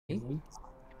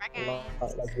Like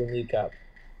your kneecap.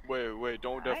 Wait,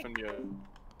 don't deafen yet.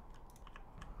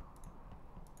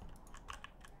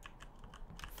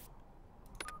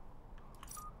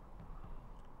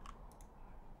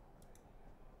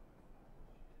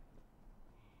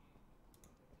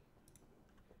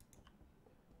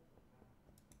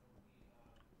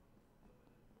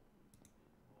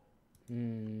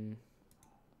 Hmm.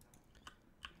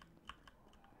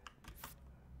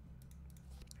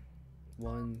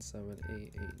 One, 7, 8,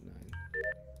 8,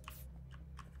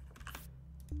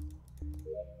 9.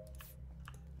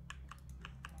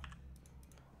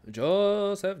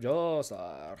 Joseph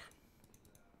Joestar.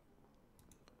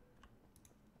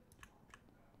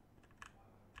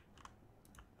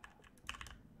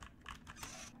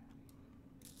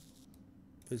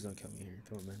 Please don't kill me here.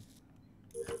 Come on, man.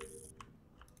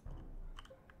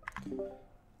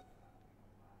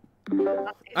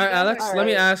 All right, Alex. Let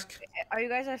me ask.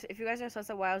 If you guys are sus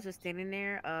while I was just standing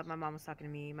there, my mom was talking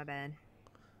to me. My bad.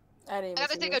 I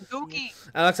gotta take a dookie.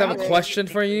 Alex, I have a question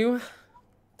for you.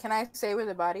 Can I say where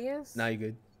the body is? Nah, you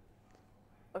good.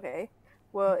 Okay.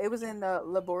 Well, it was in the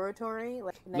laboratory.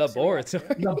 Like Laboratory?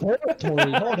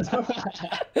 Laboratory?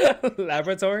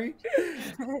 Laboratory?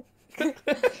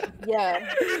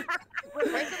 Yeah.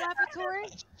 Where's the laboratory?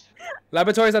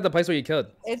 Laboratory is at the place where you killed.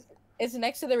 It's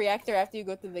next to the reactor after you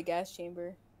go through the gas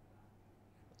chamber.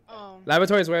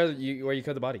 Laboratory is where you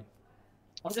killed the body.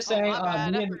 I'm just saying,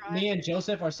 me and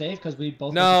Joseph are safe because we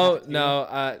both. No,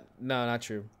 not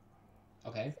true.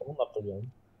 Okay.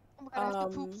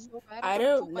 I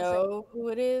don't know who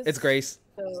it is. It's Grace.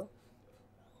 So.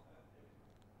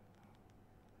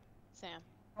 Sam.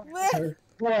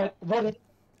 What?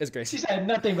 It's Grace. She said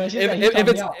nothing, but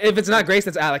if it's not Grace,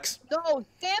 it's Alex. No,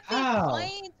 Sam be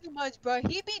playing too much, bro.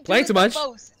 He be playing too much.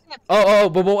 Oh,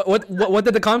 but what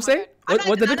did the comm say?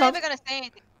 What did the comm? I'm not even gonna say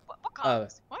anything. What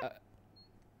comms? What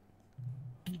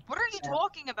are you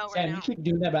talking about right now? Sam, you keep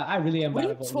doing that, but I really am. What are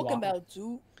you talking about,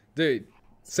 dude?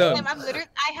 So Sam,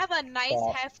 I have a nice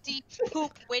hefty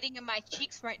poop waiting in my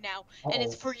cheeks right now, and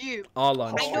it's for you. All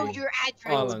on I know your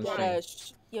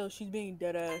address. Yo, she's being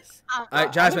dead ass. All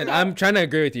right, Jasmine, I'm trying to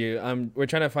agree with you. We're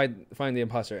trying to find the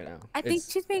imposter right now. I think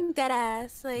she's being dead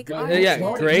ass. Like, yeah,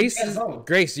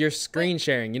 Grace, you're screen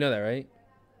sharing. You know that, right?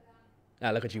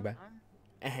 Ah, look at you, bro.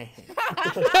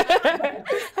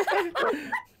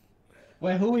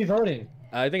 Wait, who are we voting?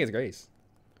 I think it's Grace.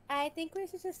 I think we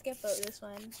should just skip vote this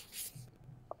one.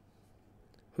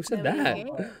 Who said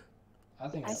that? I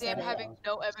think Sam having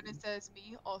no evidence as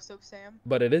me, also Sam.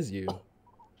 But it is you.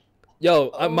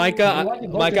 Yo, Micah,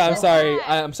 I'm sorry.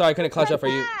 I'm sorry I couldn't clutch up for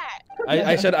you.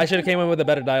 I should have came in with a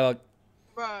better dialogue.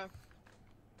 Bruh.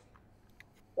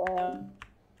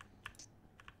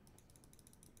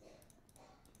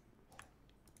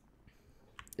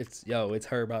 It's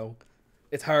her, bro.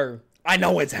 It's her. I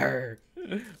know it's her.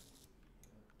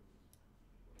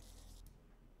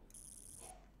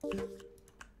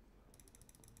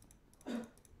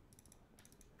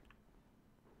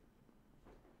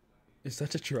 You're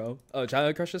such a troll. Oh,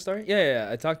 childhood crush story? Yeah.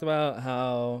 I talked about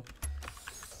how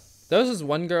there was this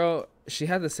one girl. She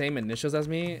had the same initials as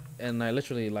me, and I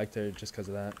literally liked her just because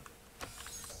of that.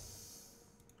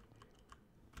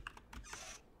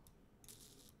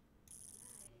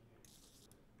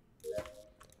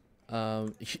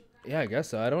 Yeah, I guess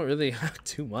so. I don't really have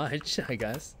too much, I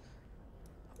guess.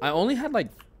 I only had like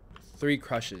 3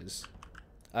 crushes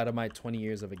out of my 20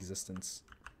 years of existence.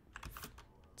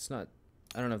 It's not,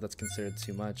 I don't know if that's considered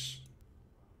too much.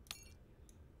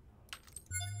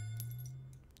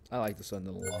 I like this one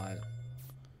a lot.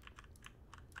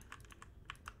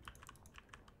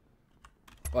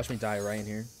 Watch me die right in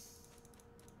here.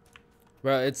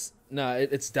 Bro, it's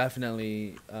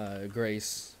definitely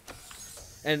Grace.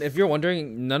 And if you're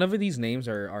wondering, none of these names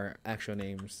are actual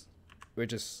names.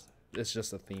 It's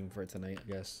just a theme for tonight,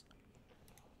 I guess.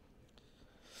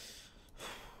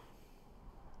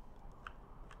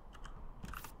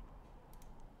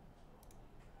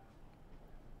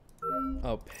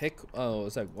 Oh,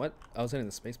 it's like what? I was hitting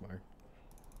the space bar.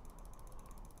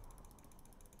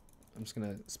 I'm just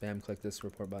gonna spam click this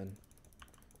report button.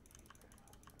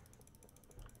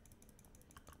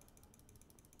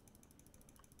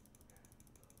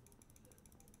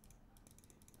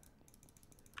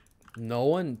 No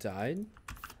one died?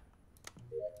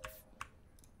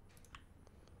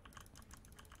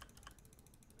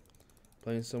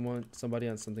 Playing somebody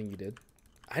on something you did?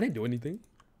 I didn't do anything.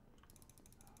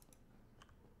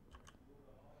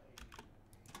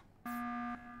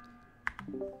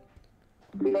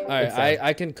 Alright,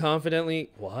 I can confidently...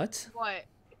 What? What?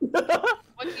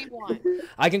 What do you want?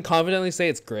 I can confidently say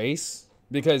it's Grace.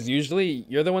 Because usually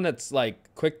you're the one that's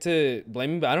like quick to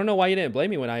blame me, but I don't know why you didn't blame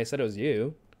me when I said it was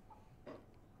you.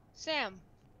 Sam,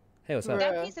 Hey, what's up?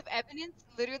 that piece of evidence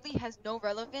literally has no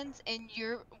relevance, and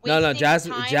you're No,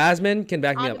 wasting time Jasmine can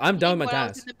back me on up. I'm done with my while I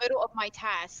was task. in the middle of my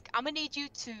task. I'm gonna need you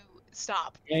to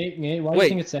stop. Why do you Wait.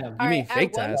 think it's Sam? You All mean right,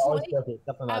 fake at one task? point- Okay,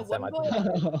 except for At not Sam, one I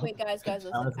think. point, wait, guys,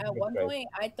 listen. honestly At think one it's point,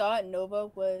 I thought Nova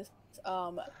was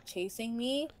chasing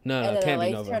me, No, and it then the can't be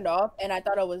lights Nova. turned off, and I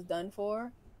thought I was done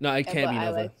for. No, it can't but be I,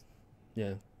 Nova. like,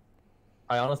 Yeah.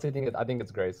 I honestly think I think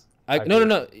it's Grace.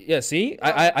 No. Yeah, see?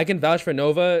 I can vouch for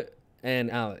Nova and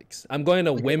Alex. I'm going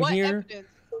to whim What here. evidence?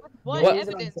 What What-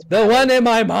 evidence? The one in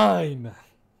my mind.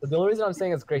 The only reason I'm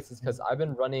saying it's Grace is because I've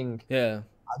been running. Yeah.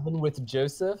 I've been with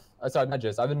Joseph. Sorry, not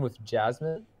Joseph. I've been with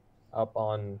Jasmine up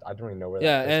on. I don't even know where.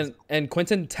 Yeah, that place and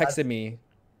Quentin texted me. is.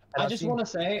 I I've just seen- want to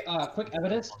say, quick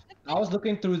evidence. I was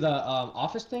looking through the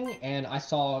office thing, and I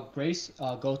saw Grace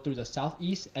go through the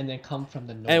southeast and then come from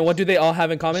the north. And what do they all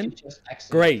have in She common? just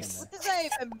exited Grace. from What does that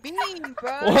even mean,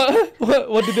 bro?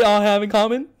 What do they all have in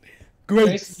common? there.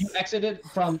 Grace. You exited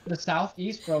from the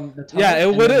southeast from the tunnel. Yeah, it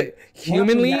and would then have.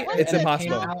 Humanly, walked through that, it's and then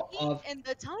impossible. came out of In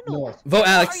the tunnel. north. Vote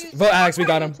Alex. What are you- Vote Alex. We what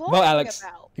got are him. you Vote talking Alex.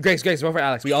 about? Grace, vote for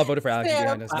Alex. We all voted for Alex Sam,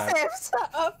 behind us guy. Sam, shut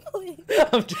up, please.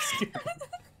 I'm just kidding.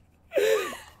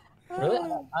 Really?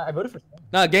 I voted for Sam.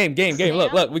 Nah, game.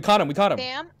 Look, Sam? we caught him.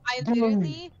 Sam, I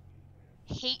literally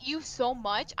hate you so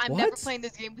much. I'm never What? playing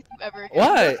this game with you ever again.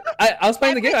 What? I was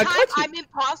playing the Every game. I time caught you. I'm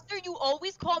imposter, you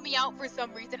always call me out for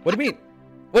some reason. What do you mean?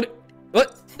 What?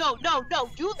 No.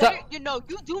 You Stop. literally,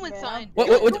 you doing Man, something. What-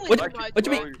 You're what- doing what- too much. what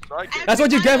you mean? Every That's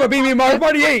what you time get for I'm being me in Mario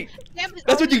Party 8. Sam is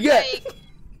That's what you always get. like-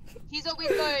 he's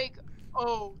always like,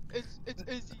 oh, it's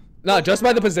easy. No, just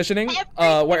by the positioning,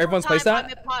 where everyone's placed I'm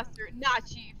at. imposter, not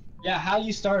chief. Yeah, how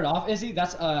you started off, Izzy?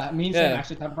 That's me and Sam Yeah.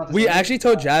 actually talked about this. We earlier. actually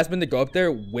told Jasmine to go up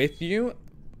there with you,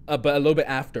 but a little bit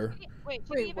after. Wait, she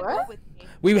Wait, didn't even what? go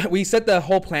with me. We set the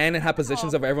whole plan and had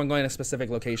positions of everyone going to a specific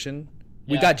location.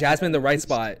 We Yeah. got Jasmine in the right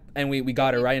spot, and we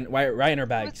got her right in her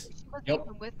bags. She wasn't Yep.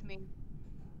 even with me.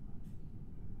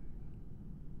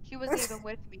 She wasn't even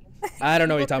with me. I don't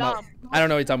know what you're You talking look about. dumb. I don't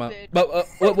know what you're talking about.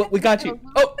 Stupid. But we got you.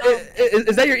 Oh,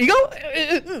 is that your ego?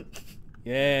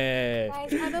 Yeah.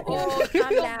 Guys, how about we Oh, all you just calm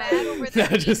feel mad down? over No,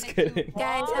 that? just being that you kidding.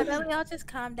 Guys, how lost? about we all just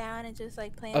calm down and just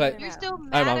like plan Okay. it You're out? still I'm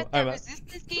mad out, at that I'm out.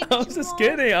 resistance game? I was just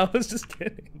kidding. I was just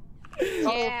kidding.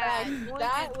 Yeah, facts. boy,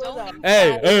 That you was don't a even-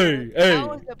 Hey, bad hey, one. hey, That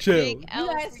was a chill. big L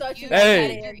You guys for thought you you. got Hey,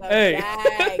 it in the hey.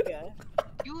 bag.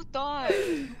 You thought,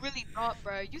 you really thought,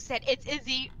 bro. You said it's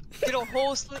Izzy. Did a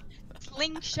whole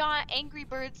slingshot Angry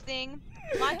Birds thing.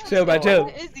 My Chill, bro, truth chill.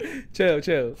 was Izzy.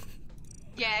 Chill.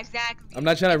 Yeah, exactly. I'm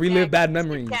not trying to relive bad Sit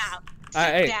memories. down.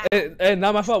 Alright, hey,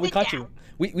 not my fault. We Sit caught down.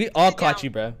 you. We all Sit caught down. you,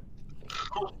 bro.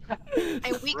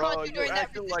 And we Bro, caught you during that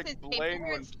acting resistance like game. Blaine You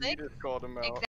were when slick. Peter called him out.